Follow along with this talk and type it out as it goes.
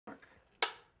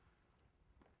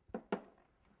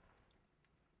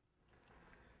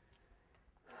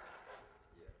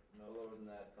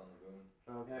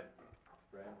Okay.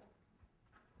 Fred.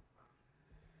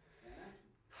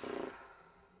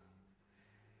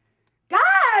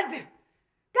 God!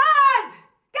 God!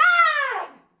 God!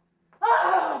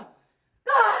 Oh!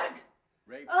 God!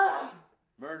 Rape? Oh.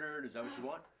 Murdered? Is that what you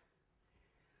want?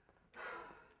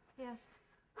 Yes.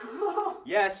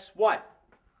 Yes, what?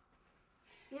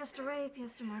 Yes to rape,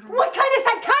 yes to murder. What kind of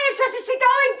psychiatrist is she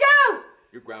going to?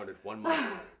 You're grounded 1 month.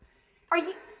 Are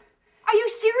you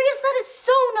serious? That is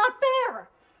so not fair.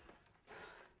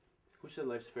 Who said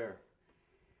life's fair?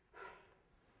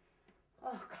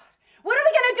 Oh, God. What are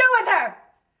we going to do with her?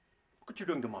 Look what you're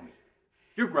doing to Mommy.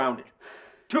 You're grounded.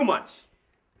 2 months.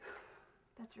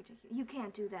 That's ridiculous. You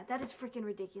can't do that. That is freaking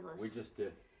ridiculous. We just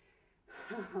did.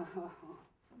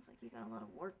 Sounds like you got a lot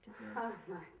of work to do. Oh,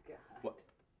 my God. What?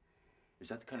 Is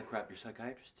that the kind of crap your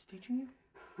psychiatrist is teaching you?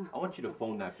 I want you to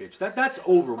phone that bitch. That's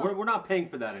over. We're not paying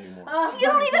for that anymore. Oh, You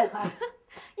don't even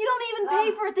pay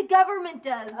for it. The government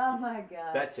does. Oh, my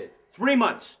God. That's it. 3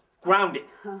 months. Grounded.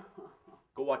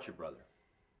 Go watch your brother.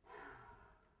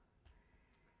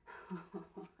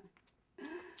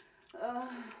 That's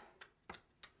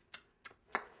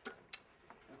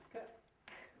good.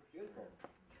 Beautiful.